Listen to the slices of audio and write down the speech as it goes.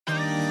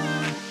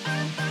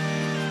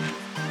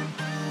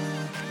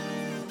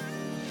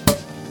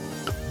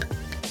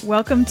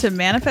Welcome to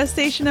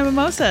Manifestation of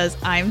Mimosas.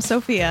 I'm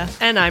Sophia.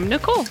 And I'm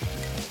Nicole.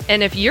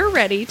 And if you're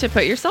ready to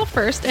put yourself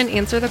first and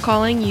answer the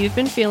calling you've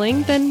been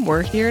feeling, then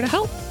we're here to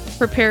help.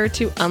 Prepare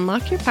to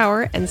unlock your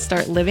power and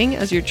start living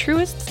as your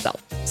truest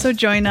self. So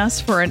join us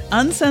for an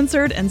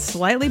uncensored and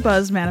slightly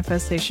buzzed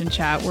manifestation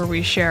chat where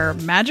we share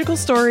magical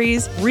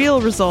stories, real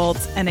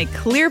results, and a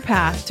clear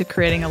path to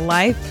creating a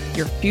life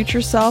your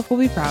future self will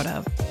be proud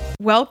of.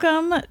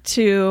 Welcome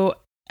to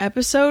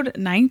episode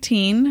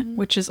 19,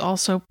 which is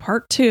also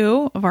part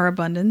 2 of our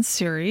abundance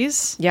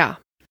series. Yeah.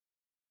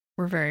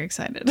 We're very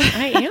excited.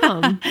 I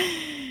am.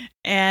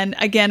 And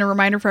again, a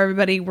reminder for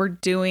everybody, we're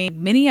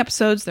doing mini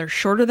episodes. They're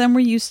shorter than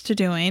we're used to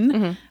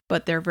doing,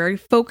 but they're very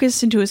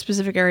focused into a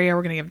specific area.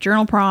 We're going to give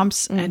journal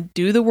prompts and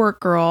do the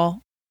work,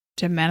 girl,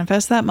 to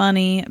manifest that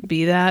money,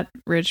 be that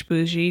rich,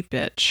 bougie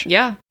bitch.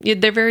 Yeah.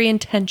 They're very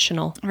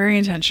intentional. Very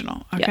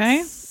intentional. Okay.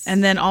 Yes.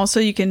 And then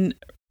also you can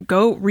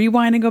go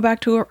rewind and go back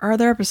to our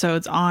other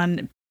episodes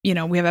on,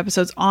 we have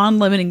episodes on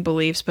limiting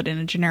beliefs, but in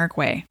a generic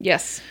way.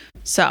 Yes.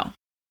 So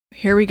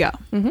here we go.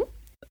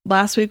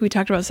 Last week we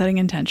talked about setting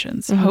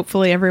intentions.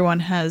 Hopefully everyone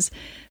has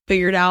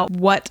figured out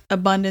what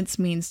abundance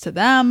means to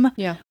them.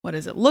 Yeah. What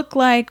does it look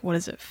like? What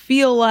does it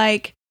feel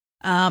like?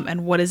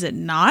 And what is it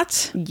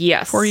not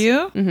for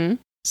you?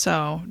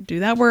 So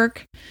do that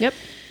work. Yep.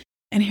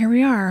 And here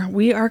we are.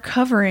 We are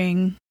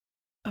covering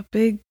a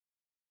big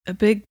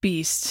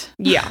beast.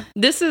 Yeah.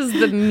 This is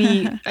the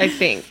meat, I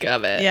think,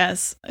 of it.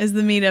 Yes. Is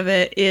the meat of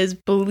it is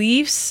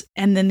beliefs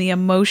and then the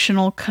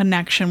emotional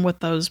connection with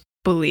those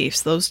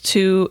beliefs. Those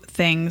two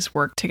things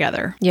work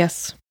together.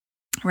 Yes.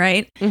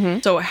 Right?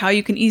 So how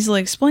you can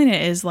easily explain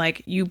it is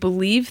like you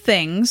believe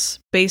things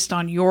based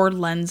on your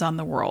lens on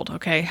the world.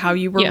 Okay. How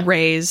you were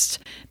raised,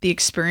 the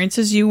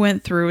experiences you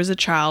went through as a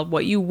child,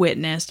 what you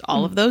witnessed,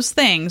 all of those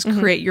things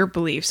create your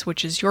beliefs,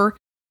 which is your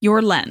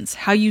lens,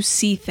 how you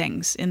see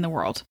things in the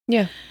world.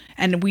 Yeah.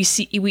 And we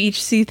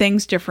each see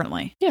things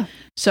differently. Yeah.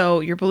 So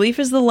your belief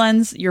is the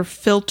lens, your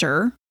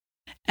filter.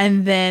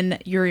 And then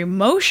your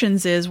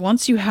emotions is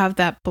once you have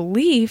that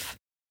belief,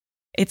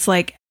 it's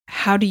like,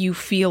 how do you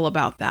feel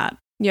about that?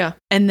 Yeah.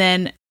 And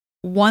then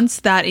once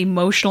that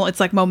emotional, it's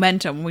like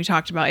momentum. When we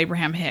talked about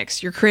Abraham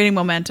Hicks, you're creating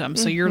momentum.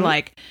 So you're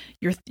like,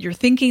 you're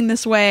thinking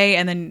this way.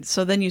 And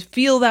then you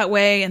feel that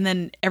way. And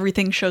then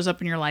everything shows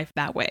up in your life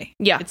that way.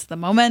 Yeah. It's the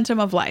momentum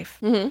of life.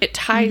 It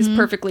ties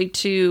perfectly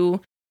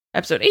to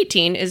episode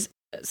 18 is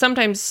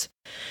sometimes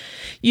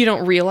you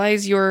don't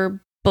realize your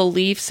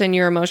beliefs and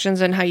your emotions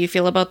and how you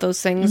feel about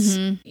those things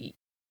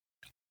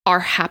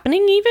are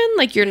happening even.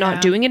 Like you're not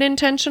doing it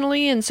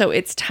intentionally. And so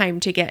it's time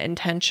to get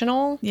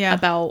intentional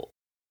about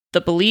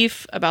the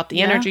belief, about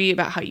the energy,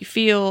 about how you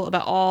feel,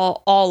 about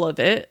all of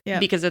it.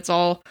 Because it's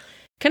all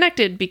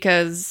connected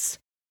because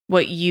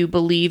what you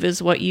believe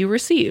is what you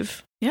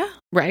receive. Yeah.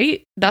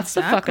 Right? That's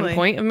the fucking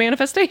point of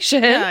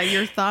manifestation. Yeah,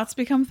 your thoughts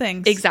become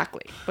things.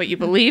 Exactly. What you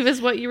believe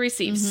is what you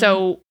receive.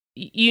 So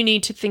you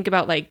need to think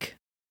about like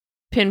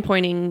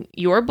pinpointing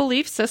your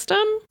belief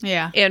system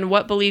and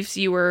what beliefs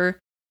you were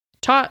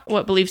taught,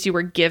 what beliefs you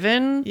were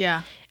given.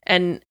 Yeah.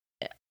 And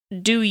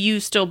do you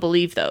still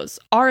believe those?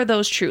 Are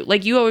those true?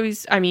 Like you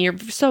always, you're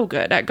so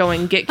good at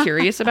going, get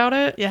curious about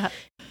it. Yeah.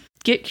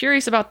 Get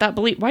curious about that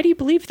belief. Why do you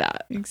believe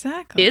that?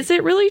 Exactly. Is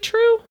it really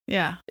true?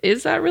 Yeah.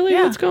 Is that really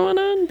what's going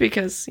on?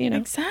 Because,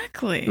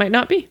 exactly. Might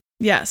not be.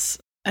 Yes.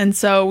 And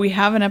so we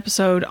have an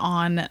episode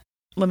on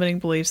limiting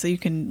beliefs that you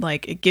can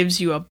it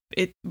gives you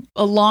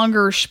a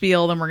longer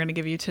spiel than we're going to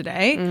give you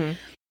today.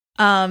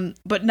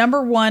 But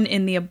number one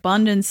in the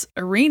abundance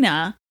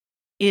arena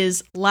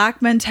is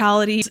lack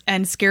mentality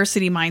and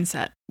scarcity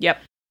mindset.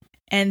 Yep.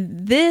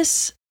 And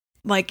this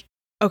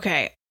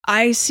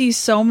I see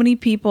so many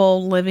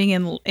people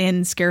living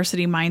in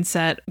scarcity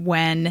mindset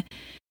when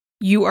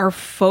you are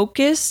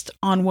focused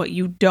on what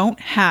you don't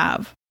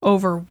have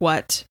over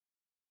what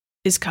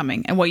is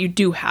coming and what you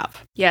do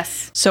have.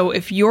 Yes. So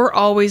if you're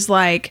always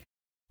like,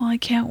 well, I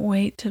can't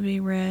wait to be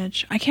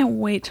rich. I can't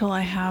wait till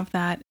I have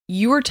that.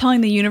 You are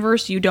telling the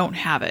universe you don't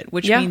have it,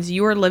 which means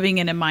you are living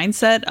in a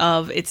mindset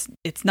of it's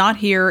not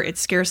here,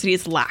 it's scarcity,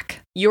 it's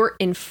lack. You're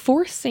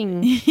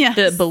enforcing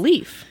the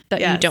belief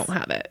that you don't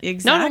have it.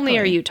 Exactly. Not only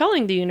are you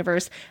telling the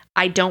universe,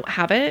 I don't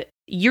have it,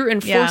 you're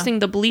enforcing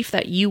the belief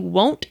that you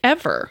won't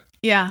ever.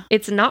 Yeah.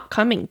 It's not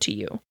coming to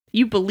you.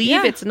 You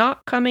believe it's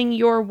not coming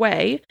your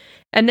way,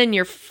 and then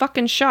you're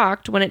fucking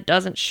shocked when it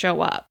doesn't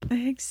show up.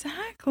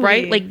 Exactly.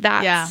 Right? Like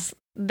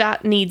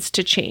that needs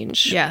to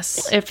change.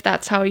 Yes. If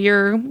that's how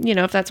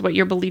if that's what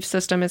your belief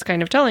system is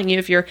kind of telling you,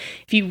 if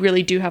you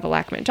really do have a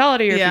lack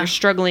mentality, or if you're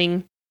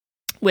struggling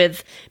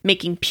with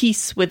making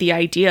peace with the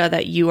idea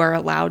that you are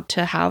allowed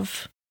to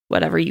have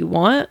whatever you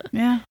want.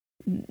 Yeah.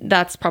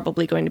 That's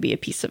probably going to be a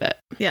piece of it.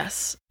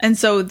 Yes. And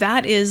so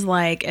that is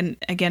and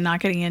again, not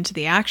getting into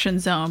the action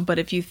zone, but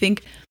if you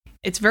think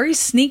it's very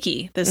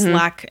sneaky, this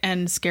lack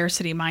and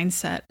scarcity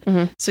mindset.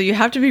 So you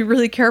have to be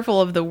really careful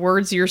of the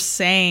words you're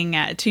saying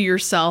to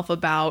yourself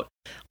about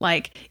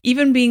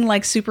even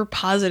being super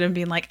positive,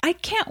 being I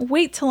can't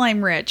wait till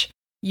I'm rich.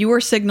 You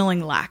are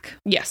signaling lack.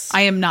 Yes.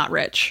 I am not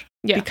rich.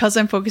 because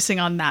I'm focusing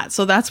on that.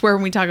 So that's where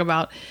when we talk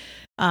about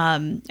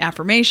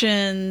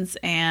affirmations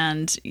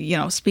and, you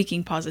know,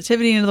 speaking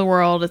positivity into the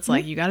world, it's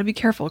like, you got to be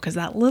careful because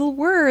that little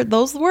word,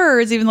 those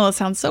words, even though it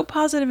sounds so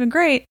positive and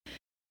great,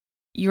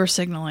 you're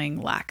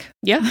signaling lack.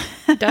 Yeah,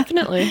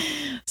 definitely.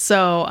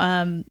 So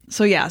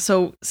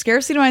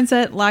scarcity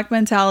mindset, lack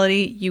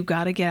mentality, you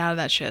got to get out of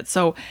that shit.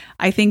 So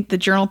I think the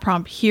journal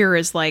prompt here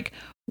is like,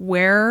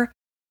 where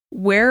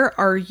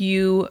are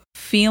you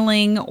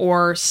feeling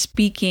or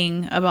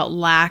speaking about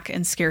lack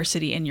and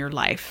scarcity in your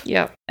life?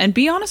 Yeah. And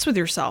be honest with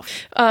yourself.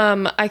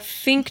 I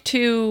think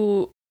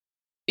too,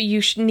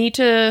 you need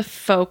to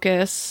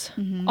focus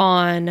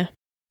on,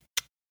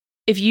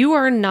 if you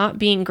are not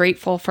being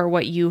grateful for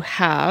what you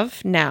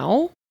have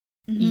now,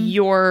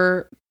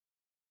 your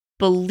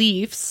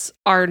beliefs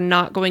are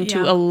not going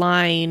to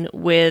align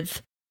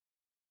with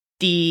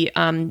the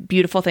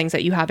beautiful things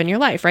that you have in your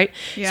life, right?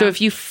 Yeah. So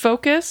if you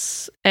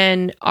focus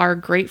and are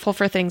grateful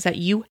for things that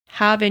you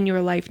have in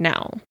your life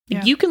now,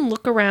 you can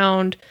look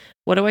around.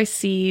 What do I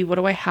see? What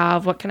do I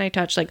have? What can I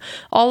touch? Like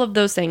all of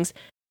those things.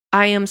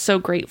 I am so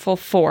grateful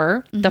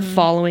for the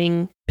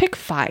following. Pick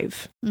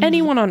 5.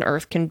 Anyone on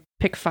earth can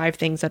pick 5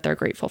 things that they're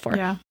grateful for.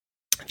 Yeah.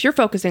 If you're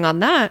focusing on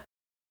that,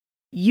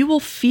 you will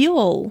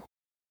feel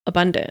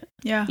abundant.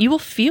 Yeah. You will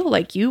feel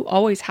like you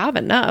always have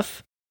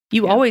enough.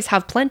 You always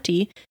have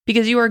plenty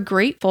because you are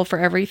grateful for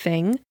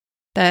everything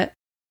that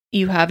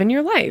you have in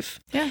your life.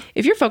 Yeah.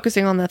 If you're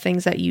focusing on the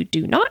things that you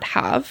do not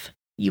have,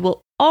 you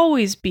will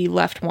always be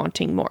left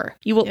wanting more.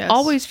 You will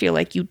always feel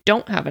like you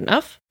don't have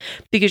enough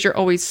because you're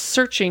always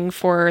searching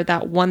for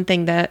that one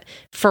thing that,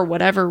 for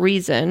whatever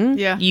reason,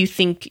 you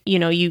think, you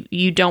know,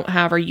 you don't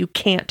have or you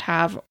can't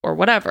have or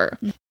whatever.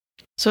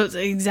 So it's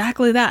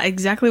exactly that.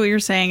 Exactly what you're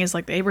saying is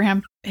like the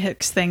Abraham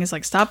Hicks thing is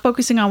like, stop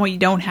focusing on what you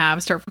don't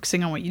have, start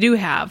focusing on what you do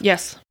have.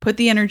 Yes. Put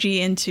the energy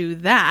into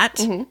that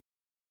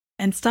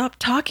and stop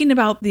talking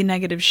about the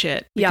negative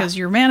shit because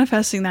you're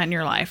manifesting that in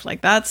your life.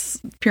 Like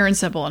that's pure and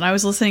simple. And I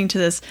was listening to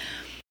this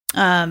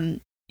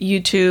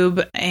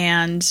YouTube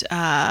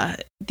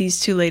and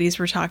these 2 ladies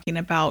were talking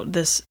about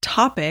this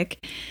topic.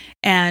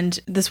 And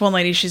this one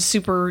lady, she's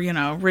super, you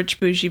know, rich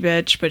bougie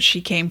bitch, but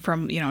she came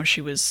from, you know,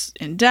 she was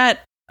in debt.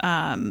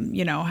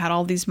 You know, had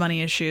all these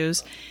money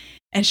issues,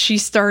 and she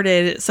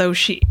started, so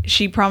she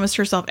promised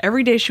herself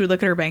every day she would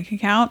look at her bank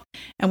account,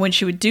 and when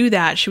she would do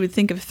that, she would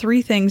think of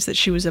 3 things that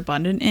she was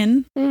abundant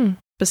in,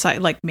 besides,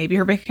 like maybe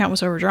her bank account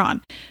was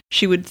overdrawn.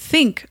 She would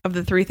think of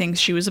the 3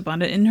 things she was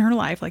abundant in her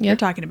life, like you're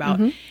talking about,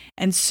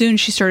 and soon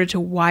she started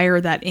to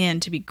wire that in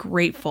to be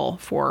grateful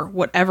for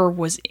whatever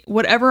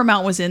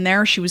amount was in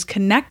there. She was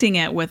connecting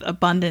it with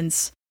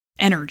abundance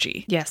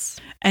energy. Yes.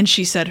 And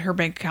she said her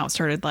bank account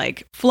started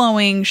like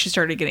flowing. She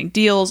started getting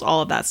deals,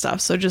 all of that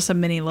stuff. So just a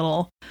mini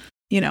little,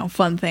 you know,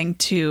 fun thing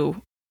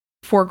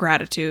for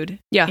gratitude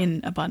in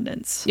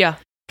abundance. Yeah.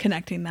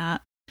 Connecting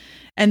that.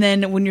 And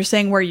then when you're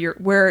saying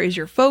where is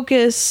your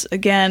focus?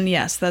 Again,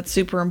 yes, that's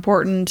super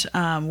important.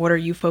 What are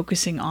you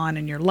focusing on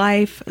in your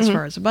life as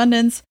far as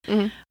abundance?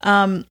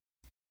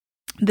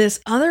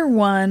 This other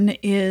one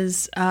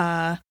is,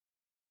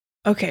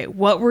 okay,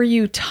 what were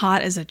you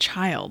taught as a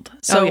child?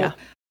 So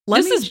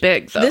this is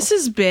big, though. This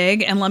is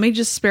big, and let me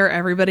just spare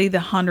everybody the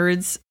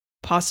hundreds,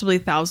 possibly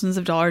thousands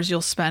of dollars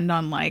you'll spend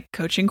on like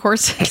coaching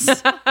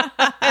courses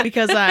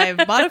because I've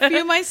bought a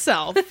few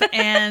myself.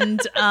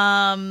 And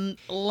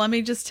let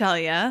me just tell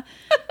you,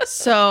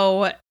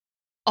 so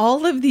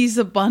all of these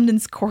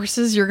abundance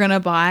courses you're going to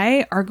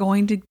buy are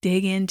going to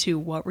dig into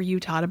what were you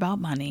taught about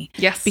money.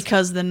 Yes.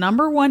 Because the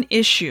number one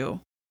issue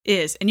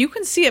is, and you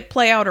can see it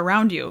play out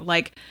around you,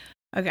 like,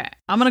 okay,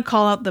 I'm going to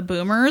call out the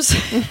boomers.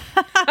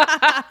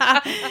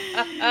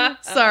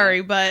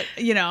 Sorry, but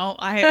you know,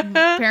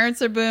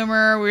 parents are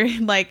boomer.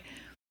 We're like,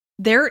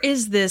 there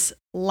is this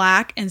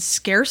lack and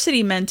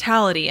scarcity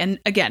mentality. And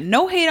again,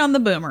 no hate on the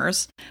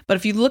boomers, but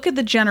if you look at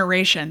the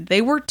generation,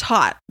 they were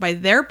taught by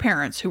their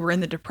parents who were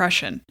in the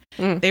Depression.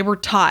 They were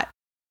taught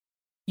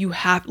you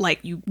have, like,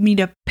 you need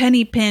a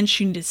penny pinch.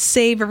 You need to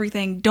save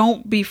everything.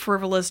 Don't be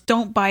frivolous.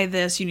 Don't buy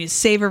this. You need to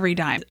save every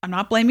dime. I'm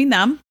not blaming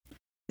them.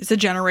 It's a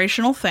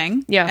generational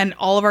thing. Yeah. And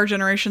all of our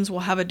generations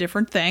will have a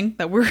different thing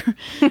that we're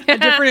a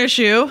different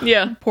issue.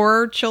 Yeah.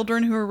 Poor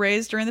children who were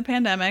raised during the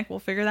pandemic. We'll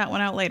figure that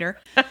one out later.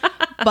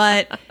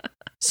 But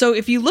so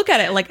if you look at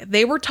it, like,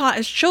 they were taught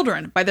as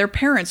children by their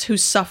parents who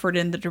suffered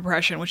in the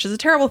Depression, which is a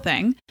terrible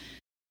thing.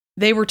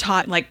 They were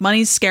taught, like,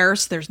 money's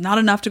scarce. There's not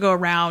enough to go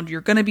around.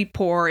 You're going to be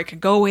poor. It could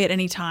go away at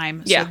any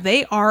time. So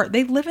they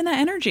live in that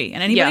energy.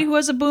 And anybody who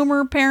has a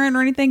boomer parent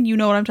or anything, you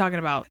know what I'm talking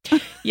about.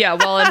 Yeah.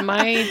 Well, and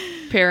my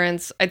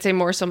parents, I'd say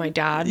more so my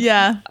dad.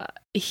 Yeah.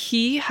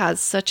 He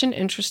has such an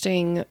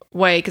interesting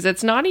way, because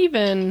it's not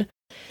even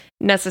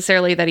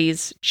necessarily that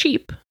he's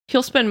cheap.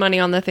 He'll spend money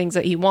on the things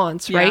that he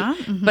wants, right? Yeah.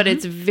 Mm-hmm. But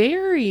it's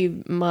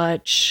very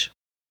much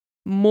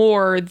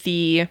more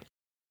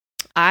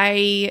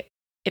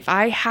if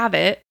I have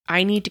it,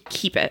 I need to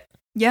keep it.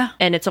 Yeah.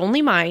 And it's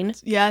only mine.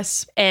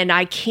 Yes. And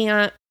I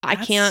can't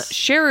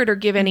share it or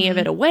give any of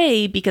it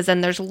away because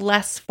then there's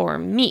less for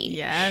me.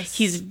 Yes.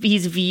 He's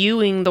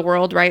viewing the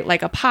world, right,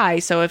 like a pie.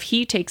 So if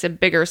he takes a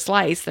bigger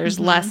slice, there's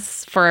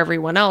less for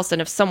everyone else.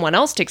 And if someone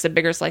else takes a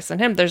bigger slice than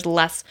him, there's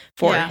less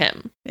for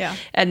him. Yeah.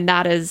 And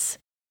that is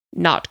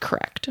not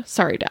correct.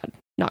 Sorry, Dad.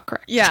 Not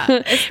correct. Yeah.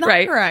 It's not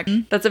right? correct.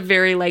 That's a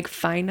very like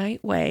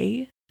finite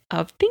way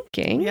of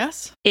thinking.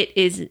 Yes. It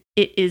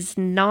is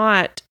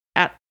not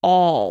at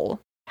all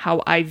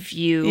how I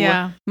view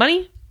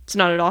money. It's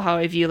not at all how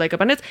I view like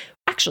abundance.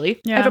 Actually,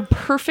 I have a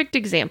perfect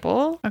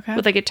example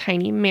with like a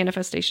tiny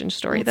manifestation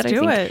story that I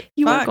think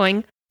you are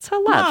going to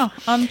love.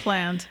 Oh,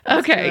 unplanned.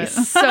 Okay.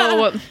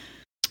 So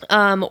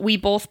we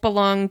both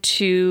belong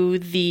to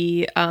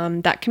the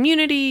that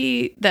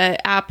community,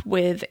 the app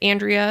with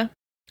Andrea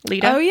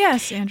Lita. Oh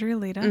yes, Andrea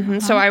Lita.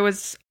 So I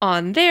was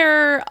on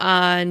there,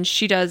 and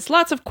she does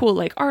lots of cool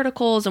like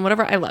articles and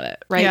whatever. I love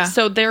it, right? Yeah.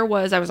 So I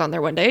was on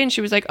there one day, and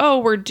she was like, "Oh,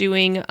 we're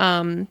doing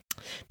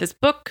this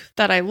book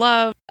that I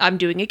love. I'm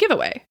doing a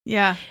giveaway."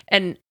 Yeah,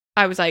 and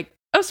I was like,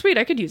 "Oh, sweet,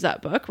 I could use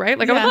that book, right?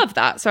 Like I would love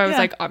that." So I was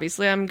like,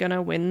 "Obviously, I'm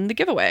gonna win the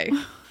giveaway."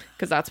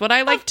 Because that's what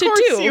I like to do. Of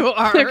course you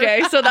are.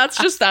 Okay, so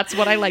that's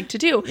what I like to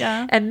do.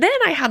 Yeah. And then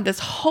I had this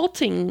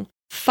halting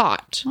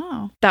thought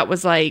that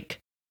was like,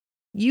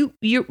 you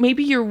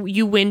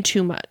win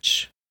too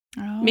much.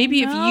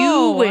 Maybe if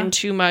you win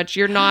too much,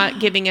 you're not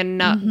giving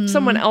enough.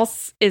 Someone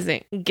else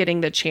isn't getting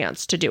the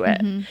chance to do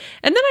it. And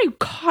then I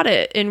caught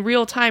it in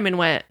real time and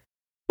went,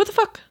 what the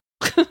fuck?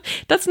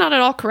 That's not at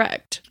all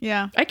correct.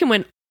 Yeah. I can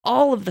win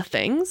all of the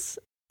things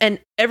and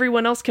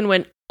everyone else can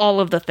win all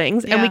of the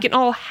things and we can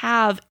all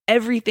have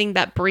everything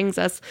that brings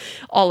us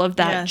all of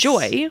that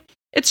joy.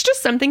 It's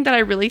just something that I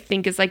really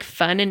think is like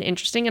fun and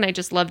interesting and I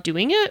just love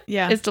doing it.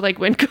 Yeah. Is to like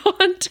win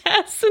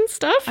contests and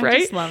stuff, right? I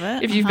just love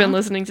it. If you've been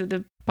listening to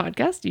the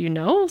podcast, you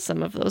know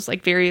some of those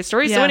like various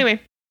stories. So anyway,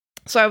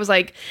 so I was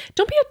like,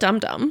 don't be a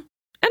dum-dum.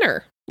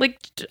 Enter. Like,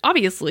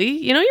 obviously,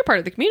 you know, you're part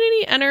of the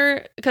community.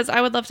 Enter, because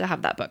I would love to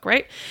have that book,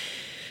 right?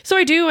 So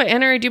I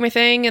enter, I do my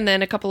thing, and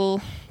then a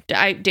couple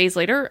days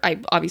later,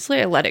 I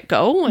let it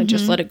go. I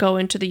just let it go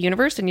into the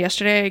universe. And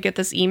yesterday I get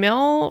this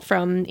email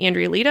from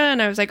Andrea Lita,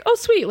 and I was like, oh,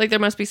 sweet. Like, there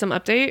must be some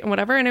update and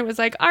whatever. And it was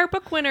like, our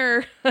book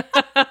winner is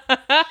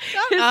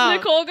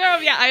Nicole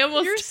Grove. Yeah, I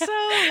almost... You're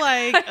so,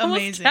 like,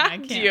 amazing. I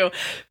can't. You.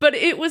 But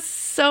it was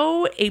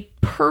so a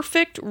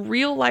perfect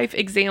real-life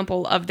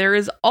example of there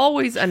is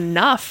always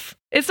enough.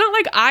 It's not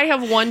like I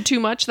have won too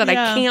much that I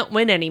can't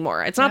win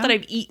anymore. It's not that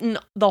I've eaten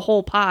the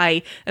whole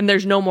pie and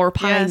there's no more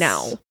pie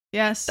now.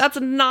 Yes. That's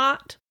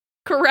not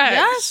correct.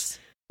 Yes.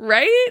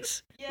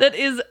 Right? Yes. That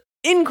is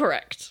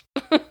incorrect.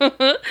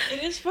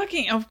 It is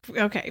fucking...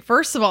 Okay,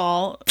 first of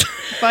all,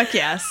 fuck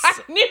yes. I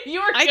knew you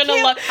were going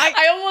to love...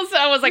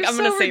 I was like, I'm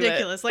going to save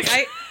ridiculous. Like,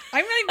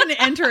 I'm not even going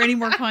to enter any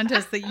more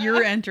contests that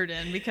you're entered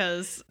in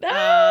because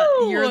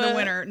you're the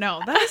winner.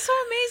 No, that is so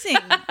amazing.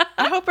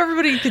 I hope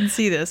everybody can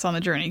see this on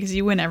the journey because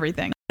you win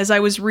everything. As I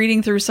was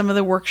reading through some of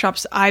the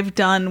workshops I've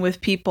done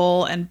with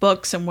people and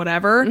books and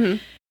whatever,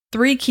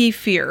 3 key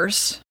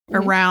fears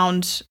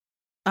around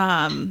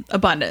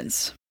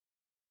abundance.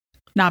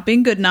 Not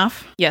being good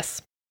enough.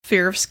 Yes.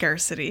 Fear of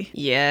scarcity.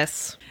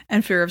 Yes.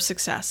 And fear of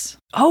success.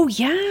 Oh,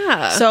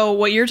 yeah. So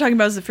what you're talking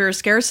about is the fear of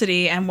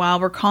scarcity. And while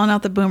we're calling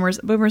out the boomers,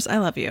 I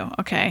love you.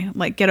 Okay.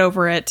 Like, get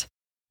over it.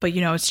 But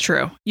you know it's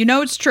true. You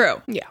know it's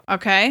true. Yeah.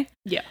 Okay?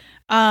 Yeah.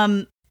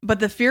 But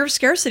the fear of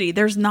scarcity,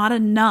 there's not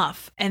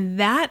enough. And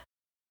that,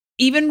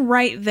 even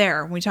right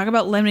there, when we talk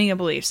about limiting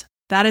beliefs,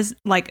 that is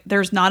like,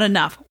 there's not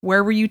enough.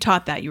 Where were you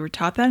taught that? You were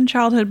taught that in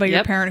childhood by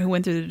your parent who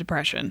went through the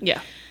depression.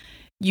 Yeah.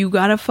 You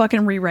gotta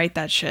fucking rewrite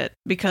that shit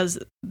because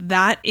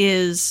that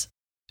is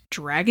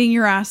dragging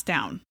your ass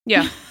down.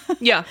 Yeah.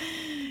 Yeah.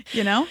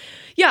 You know?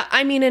 Yeah.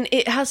 I mean, and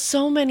it has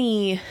so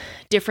many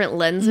different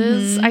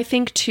lenses, I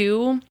think,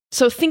 too.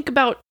 So think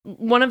about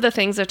one of the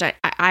things that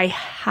I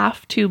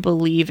have to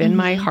believe in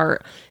my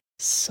heart.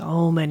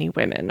 So many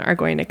women are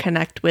going to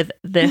connect with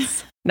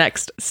this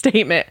next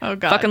statement. Oh,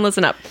 God. Fucking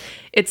listen up.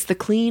 It's the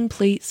clean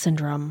plate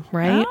syndrome,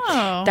 right?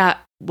 Oh. That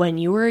when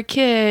you were a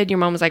kid, your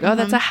mom was like, oh,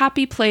 that's a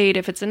happy plate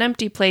if it's an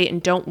empty plate,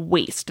 and don't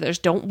waste.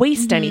 Don't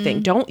waste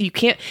anything.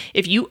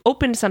 If you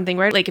opened something,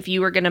 right? Like if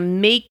you were going to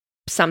make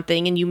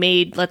something and you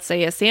made, let's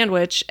say, a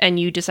sandwich and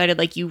you decided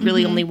like you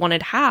really only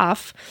wanted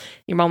half,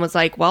 your mom was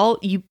like, well,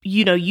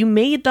 you know, you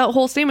made that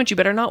whole sandwich. You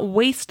better not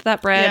waste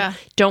that bread. Yeah.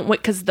 Don't wait,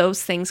 because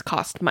those things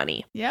cost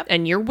money. Yep.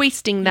 And you're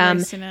wasting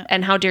them.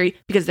 And how dare you?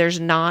 Because there's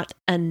not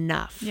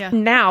enough. Yeah.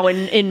 Now,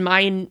 in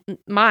my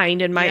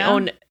mind, in my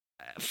own,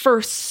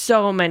 for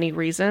so many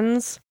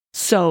reasons,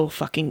 so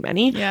fucking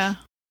many. Yeah.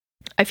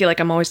 I feel like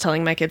I'm always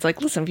telling my kids, like,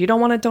 listen, if you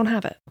don't want it, don't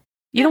have it.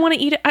 You don't want to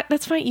eat it?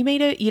 That's fine. You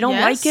made it. You don't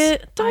like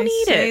it? Don't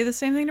eat it. I say the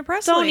same thing to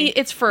Presley. Don't eat.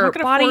 It's for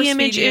body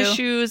image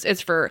issues.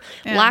 It's for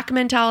lack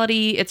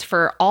mentality. It's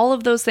for all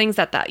of those things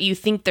that you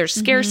think there's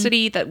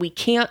scarcity, that we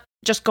can't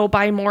just go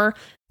buy more.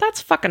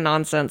 That's fucking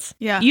nonsense.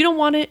 Yeah. You don't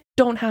want it?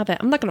 Don't have it.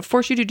 I'm not going to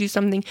force you to do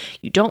something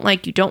you don't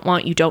like, you don't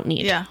want, you don't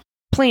need. Yeah.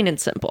 plain and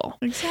simple.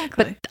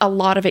 Exactly. But a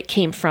lot of it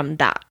came from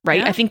that,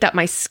 right? Yeah. I think that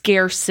my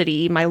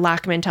scarcity, my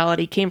lack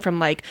mentality came from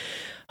like,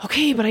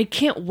 okay, but I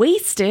can't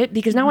waste it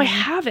because now I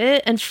have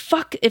it. And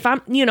fuck, if I'm,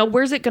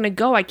 where's it going to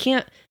go? I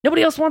can't,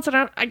 nobody else wants it.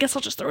 I guess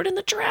I'll just throw it in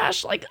the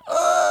trash. Like,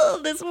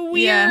 oh, this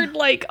weird,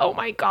 like, oh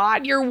my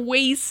God, you're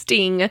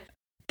wasting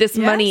this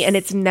money and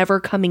it's never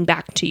coming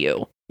back to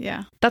you.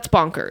 Yeah. That's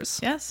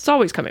bonkers. Yes. It's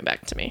always coming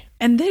back to me.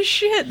 And this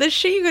shit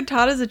you got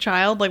taught as a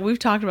child, like we've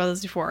talked about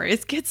this before,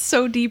 it gets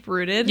so deep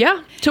rooted.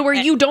 Yeah. To where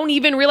you don't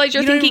even realize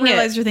you're thinking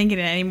you're thinking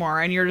it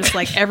anymore. And you're just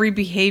like, every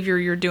behavior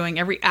you're doing,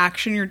 every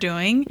action you're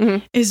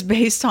doing is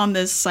based on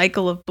this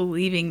cycle of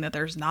believing that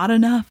there's not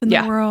enough in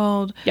the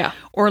world. Yeah.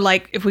 Or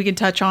like, if we can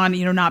touch on,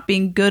 not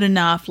being good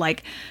enough,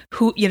 like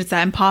it's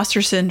that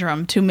imposter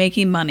syndrome to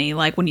making money.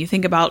 Like when you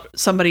think about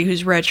somebody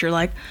who's rich, you're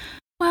like,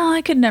 well,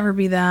 I could never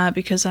be that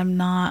because I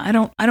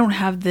don't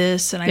have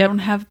this and I don't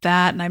have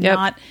that and I'm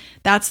not,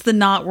 that's the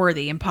not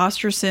worthy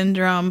imposter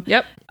syndrome.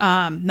 Yep.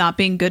 Not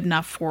being good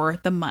enough for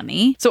the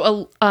money.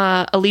 So,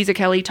 Aliza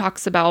Kelly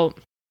talks about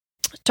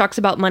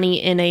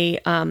money in a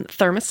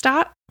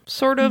thermostat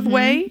sort of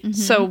way. Mm-hmm.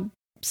 So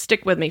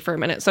stick with me for a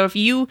minute. So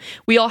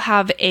we all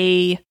have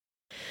a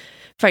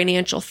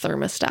financial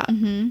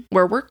thermostat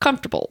where we're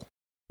comfortable.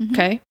 Mm-hmm.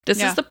 Okay.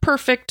 This is the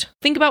perfect,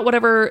 think about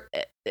whatever.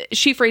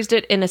 She phrased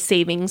it in a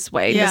savings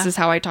way. Yeah. This is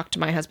how I talked to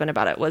my husband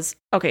about it was,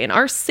 okay, in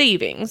our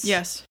savings,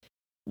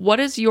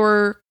 what is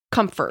your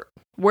comfort?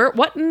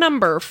 What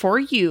number for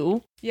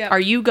you are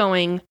you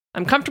going,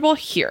 I'm comfortable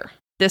here.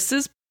 This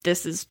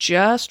is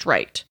just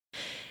right.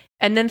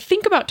 And then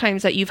think about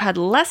times that you've had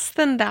less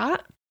than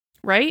that,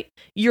 right?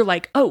 You're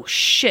like, oh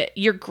shit,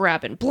 you're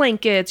grabbing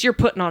blankets, you're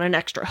putting on an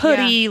extra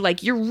hoodie,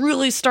 like you're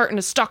really starting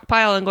to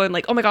stockpile and going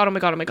like, oh my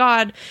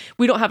God,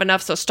 we don't have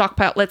enough, so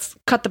stockpile, let's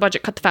cut the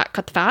budget, cut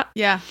the fat.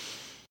 Yeah.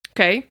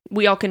 Okay,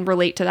 we all can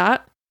relate to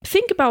that.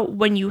 Think about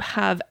when you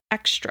have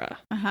extra.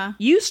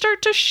 You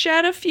start to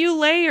shed a few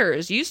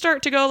layers. You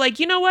start to go like,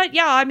 you know what?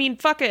 Yeah, I mean,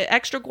 fuck it.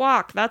 Extra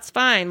guac. That's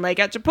fine. Like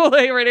at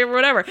Chipotle or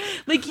whatever.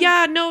 Like,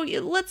 yeah, no,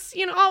 let's,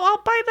 I'll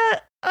buy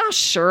that. Oh,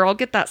 sure. I'll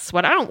get that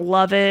sweater. I don't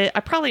love it.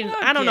 I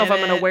don't know if I'm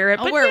going to wear it,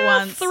 but wear it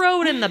once.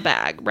 Throw it in the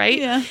bag. Right.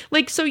 Yeah.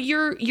 Like, so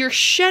you're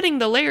shedding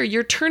the layer.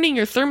 You're turning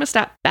your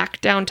thermostat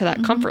back down to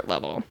that comfort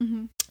level.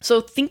 Mm-hmm. So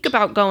think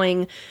about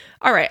going,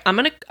 all right, I'm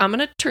going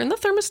to turn the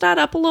thermostat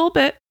up a little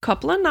bit,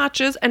 couple of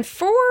notches. And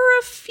for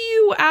a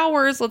few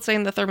hours, let's say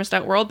in the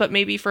thermostat world, but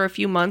maybe for a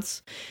few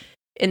months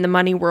in the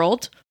money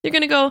world, you're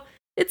going to go,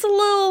 it's a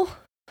little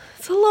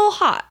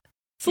hot.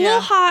 It's a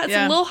little hot. It's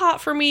a little hot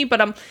for me,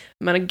 but I'm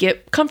going to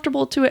get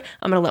comfortable to it.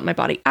 I'm going to let my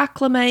body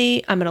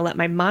acclimate. I'm going to let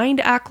my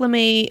mind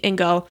acclimate and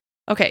go,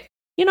 okay,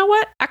 you know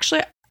what?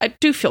 Actually, I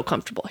do feel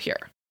comfortable here.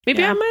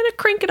 Maybe I'm going to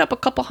crank it up a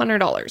couple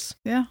 $100.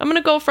 Yeah. I'm going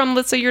to go from,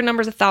 let's say your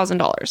number's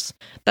 $1,000.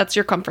 That's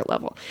your comfort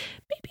level.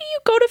 Maybe you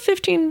go to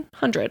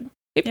 $1,500.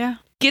 Yeah.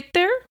 Get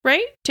there,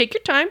 right? Take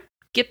your time,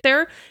 get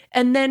there,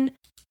 and then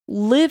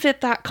live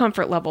at that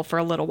comfort level for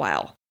a little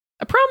while.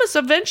 I promise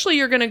eventually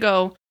you're going to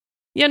go,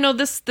 yeah, no,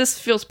 this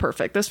feels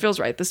perfect. This feels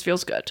right. This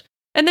feels good.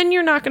 And then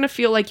you're not going to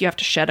feel like you have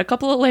to shed a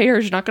couple of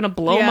layers. You're not going to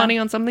blow money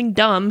on something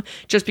dumb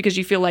just because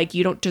you feel like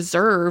you don't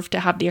deserve to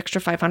have the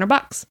extra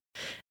 $500.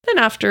 Then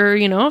after,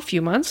 a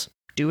few months,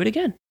 do it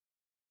again.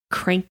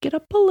 Crank it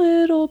up a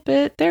little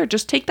bit there.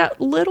 Just take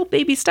that little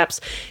baby steps.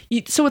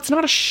 So it's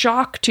not a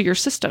shock to your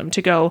system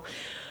to go,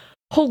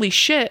 holy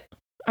shit,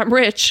 I'm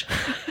rich.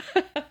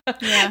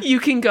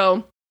 You can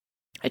go,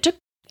 I took,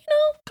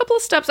 a couple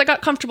of steps. I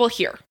got comfortable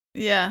here.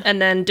 Yeah. And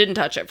then didn't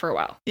touch it for a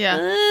while. Yeah.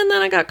 And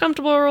then I got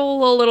comfortable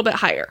a little bit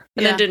higher.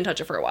 And then didn't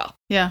touch it for a while.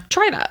 Yeah.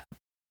 Try that.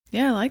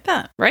 Yeah, I like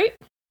that. Right?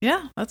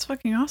 Yeah, that's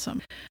fucking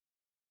awesome.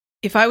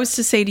 If I was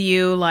to say to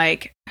you,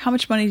 like, how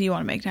much money do you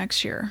want to make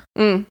next year?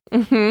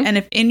 Mm-hmm. And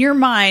if in your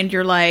mind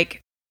you're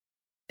like,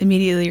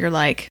 immediately you're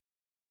like,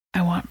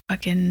 I want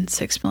fucking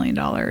 $6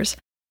 million.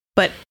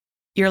 But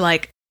you're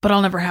like, but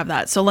I'll never have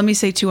that. So let me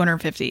say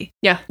 250.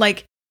 Yeah.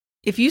 Like,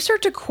 if you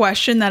start to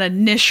question that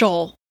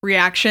initial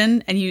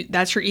reaction and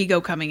that's your ego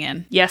coming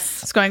in.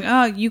 Yes. It's going,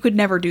 oh, you could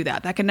never do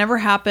that. That could never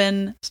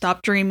happen.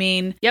 Stop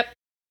dreaming. Yep.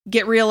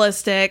 Get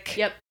realistic.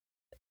 Yep.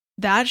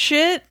 That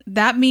shit,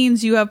 that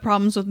means you have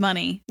problems with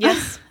money.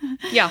 Yes.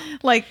 Yeah.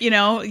 Like,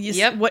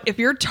 what if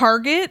your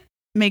target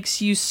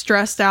makes you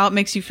stressed out,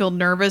 makes you feel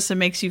nervous, and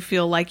makes you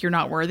feel like you're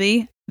not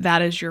worthy,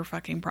 that is your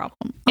fucking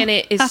problem. And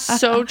it is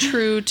so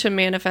true to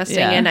manifesting.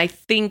 Yeah. And I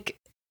think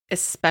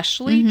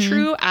especially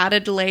true,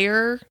 added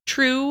layer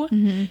true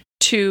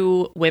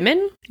to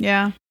women.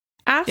 Yeah.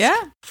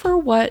 Ask for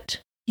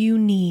what you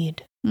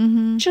need.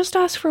 Just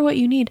ask for what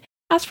you need.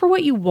 Ask for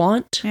what you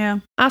want.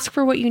 Yeah. Ask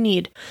for what you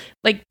need.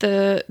 Like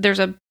there's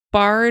a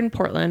bar in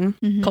Portland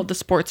called the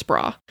Sports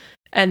Bra,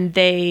 and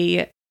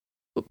they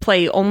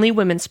play only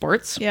women's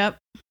sports. Yep.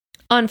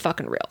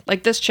 Unfucking real.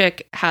 Like this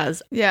chick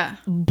has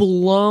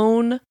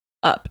blown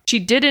up. She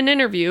did an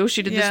interview.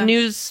 She did this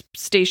news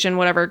station,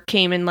 whatever,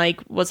 came and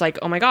was like,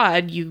 oh my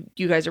God, you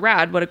guys are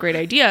rad. What a great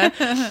idea.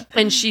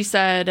 And she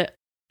said,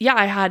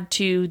 I had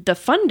to, the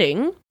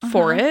funding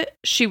for it,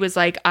 she was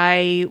like,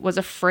 I was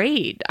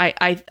afraid.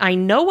 I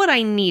know what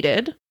I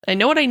needed. I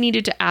know what I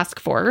needed to ask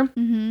for.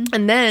 Mm-hmm.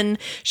 And then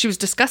she was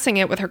discussing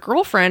it with her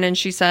girlfriend and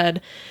she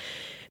said,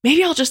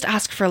 maybe I'll just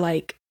ask for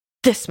like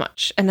this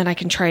much and then I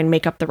can try and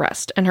make up the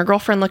rest. And her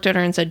girlfriend looked at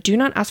her and said, do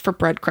not ask for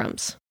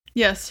breadcrumbs.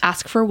 Yes.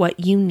 Ask for what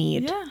you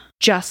need. Yeah.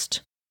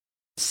 Just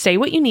say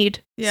what you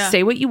need. Yeah.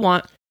 Say what you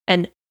want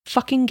and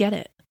fucking get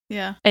it.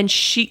 Yeah. And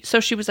she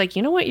was like,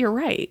 you know what? You're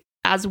right.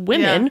 As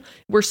women,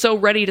 we're so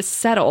ready to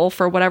settle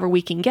for whatever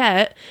we can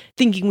get,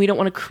 thinking we don't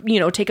want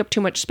to, take up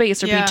too much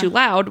space or be too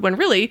loud, when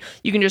really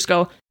you can just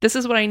go, this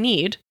is what I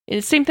need. And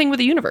it's the same thing with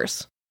the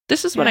universe.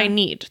 This is what I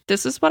need.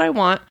 This is what I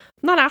want.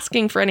 I'm not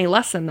asking for any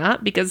less than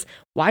that because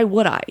why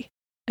would I?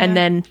 And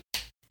then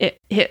it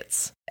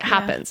hits. It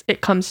happens.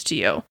 It comes to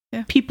you.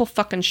 Yeah. People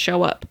fucking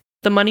show up.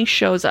 The money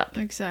shows up.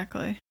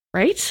 Exactly.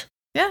 Right?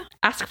 Yeah.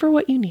 Ask for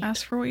what you need.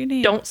 Ask for what you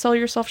need. Don't sell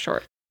yourself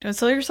short. Don't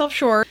sell yourself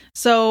short.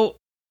 So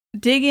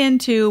dig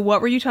into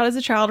what were you taught as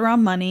a child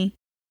around money?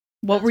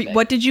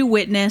 What did you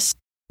witness?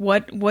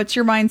 What's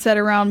your mindset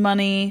around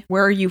money?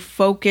 Where are you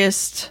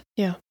focused?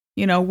 Yeah.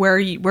 Where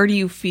do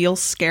you feel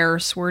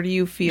scarce? Where do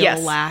you feel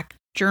lack?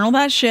 Journal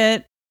that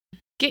shit.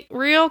 Get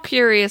real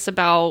curious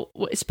about,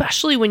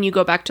 especially when you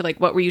go back to like,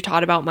 what were you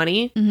taught about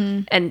money?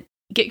 Mm-hmm. And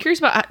get curious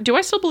about, do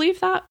I still believe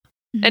that?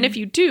 Mm-hmm. And if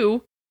you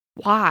do,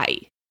 why?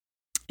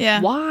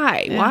 Yeah.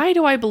 Why? Yeah. Why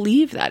do I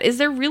believe that? Is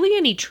there really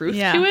any truth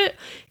Yeah. to it?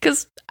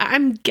 Because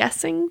I'm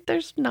guessing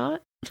there's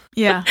not.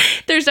 Yeah.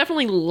 There's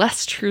definitely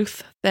less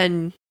truth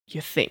than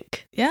you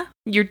think. Yeah.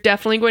 You're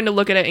definitely going to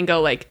look at it and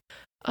go like,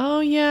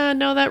 oh yeah,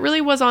 no, that really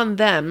was on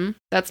them.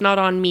 That's not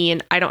on me,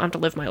 and I don't have to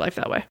live my life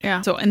that way.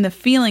 Yeah. So in the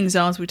feeling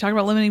zones, we talked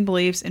about limiting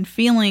beliefs. In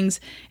feelings,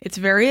 it's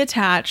very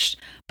attached,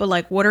 but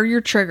like, what are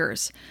your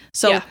triggers?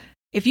 So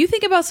if you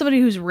think about somebody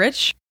who's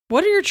rich,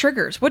 what are your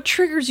triggers? What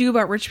triggers you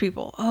about rich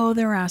people? Oh,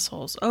 they're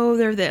assholes. Oh,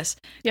 they're this.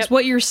 Yep.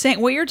 What you're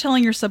saying, what you're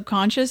telling your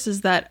subconscious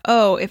is that,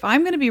 oh, if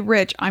I'm going to be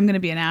rich, I'm going to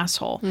be an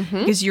asshole,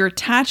 because you're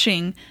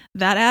attaching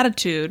that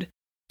attitude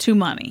to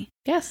money.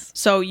 Yes.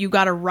 So you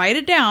got to write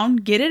it down,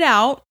 get it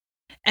out,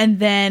 and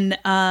then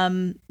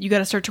you got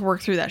to start to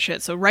work through that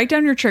shit. So write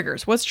down your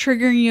triggers. What's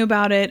triggering you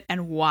about it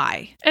and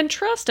why? And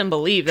trust and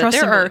believe that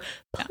there are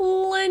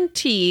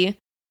plenty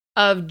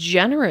of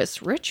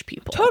generous rich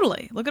people.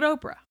 Totally. Look at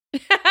Oprah.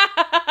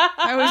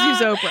 I always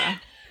use Oprah.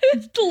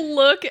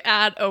 Look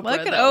at Oprah.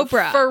 Look at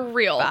Oprah. For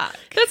real. Fuck.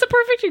 That's a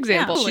perfect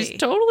example. Yeah, She's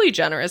totally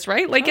generous,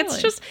 right? Like, Totally.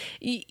 it's just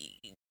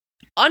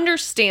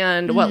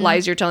understand what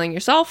lies you're telling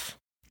yourself.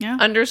 Yeah.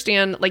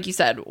 Understand, like you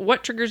said,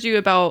 what triggers you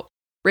about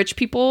rich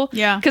people.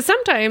 Yeah. Because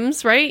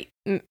sometimes, right,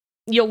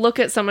 you'll look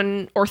at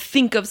someone or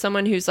think of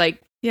someone who's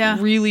like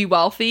really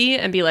wealthy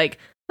and be like,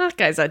 that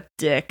guy's a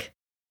dick.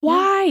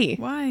 Why?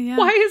 Why? Yeah.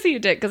 Why is he a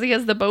dick? Because he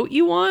has the boat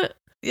you want?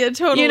 Yeah,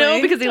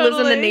 totally. Because he lives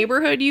in the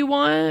neighborhood you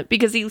want?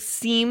 Because he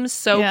seems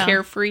so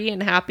carefree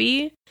and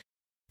happy?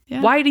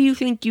 Yeah. Why do you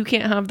think you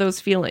can't have those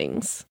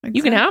feelings? Exactly.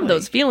 You can have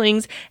those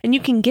feelings and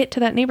you can get to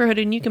that neighborhood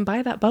and you can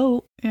buy that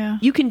boat. Yeah.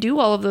 You can do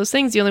all of those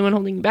things. The only one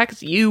holding you back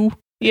is you.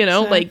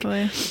 Like,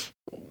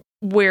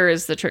 where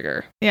is the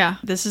trigger? Yeah.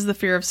 This is the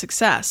fear of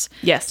success.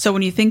 Yes. So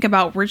when you think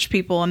about rich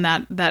people and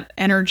that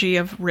energy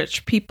of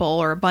rich people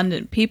or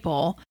abundant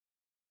people,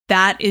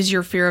 that is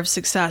your fear of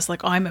success.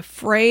 Like, oh, I'm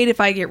afraid if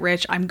I get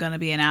rich, I'm going to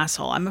be an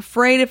asshole. I'm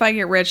afraid if I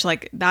get rich,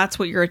 like, that's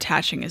what you're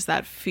attaching, is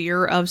that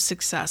fear of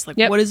success. Like,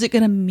 what is it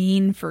going to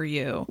mean for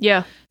you?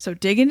 Yeah. So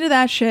dig into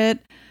that shit.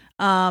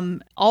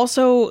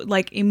 Also,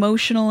 like,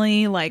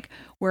 emotionally, like,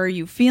 where are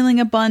you feeling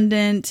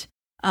abundant?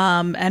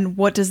 And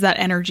what does that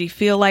energy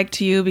feel like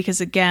to you?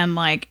 Because again,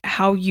 like,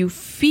 how you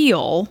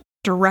feel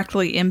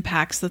directly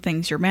impacts the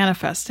things you're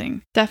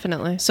manifesting.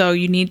 Definitely. So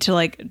you need to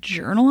like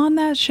journal on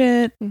that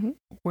shit. Mm-hmm.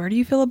 Where do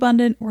you feel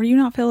abundant? Where do you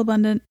not feel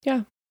abundant?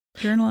 Yeah.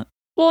 Journal it.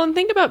 Well, and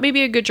think about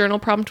maybe a good journal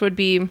prompt would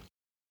be,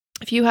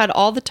 if you had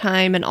all the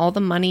time and all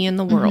the money in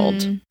the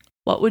world,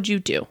 what would you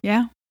do?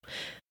 Yeah.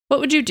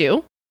 What would you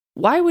do?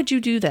 Why would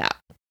you do that?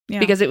 Yeah.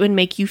 Because it would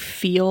make you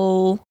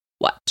feel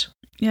what?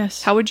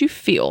 Yes. How would you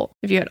feel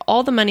if you had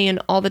all the money and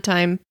all the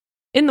time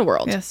in the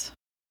world? Yes.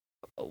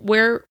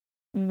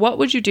 What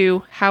would you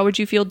do? How would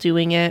you feel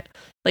doing it?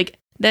 Like,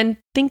 then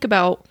think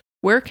about,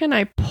 where can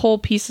I pull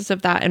pieces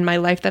of that in my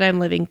life that I'm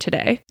living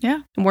today? Yeah.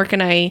 And where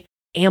can I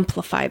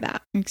amplify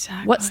that?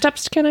 Exactly. What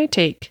steps can I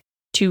take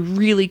to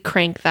really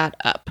crank that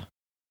up?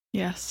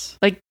 Yes.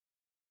 Like,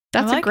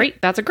 that's a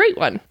great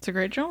one. It's a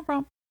great journal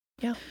prompt.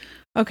 Yeah.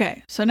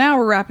 Okay. So now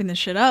we're wrapping this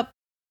shit up.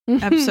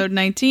 Episode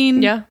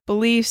 19. Yeah.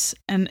 Beliefs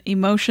and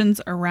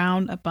emotions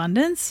around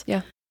abundance.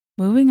 Yeah.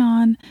 Moving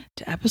on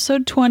to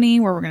episode 20,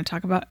 where we're going to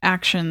talk about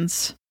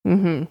actions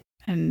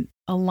and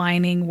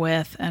aligning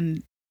with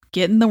and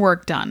getting the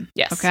work done.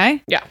 Yes.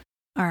 Okay? Yeah.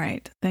 All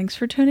right. Thanks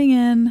for tuning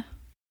in.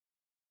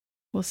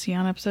 We'll see you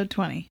on episode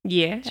 20.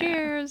 Yeah.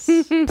 Cheers.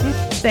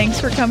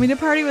 Thanks for coming to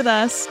party with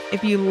us.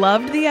 If you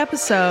loved the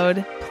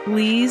episode,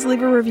 please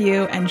leave a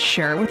review and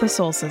share it with a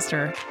soul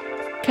sister.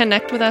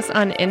 Connect with us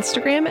on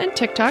Instagram and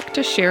TikTok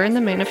to share in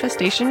the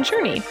manifestation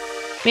journey.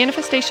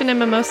 Manifestation and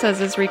Mimosas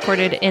is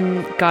recorded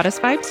in Goddess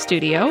Vibes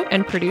Studio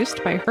and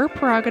produced by Her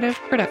Prerogative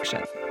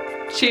Production.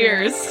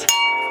 Cheers.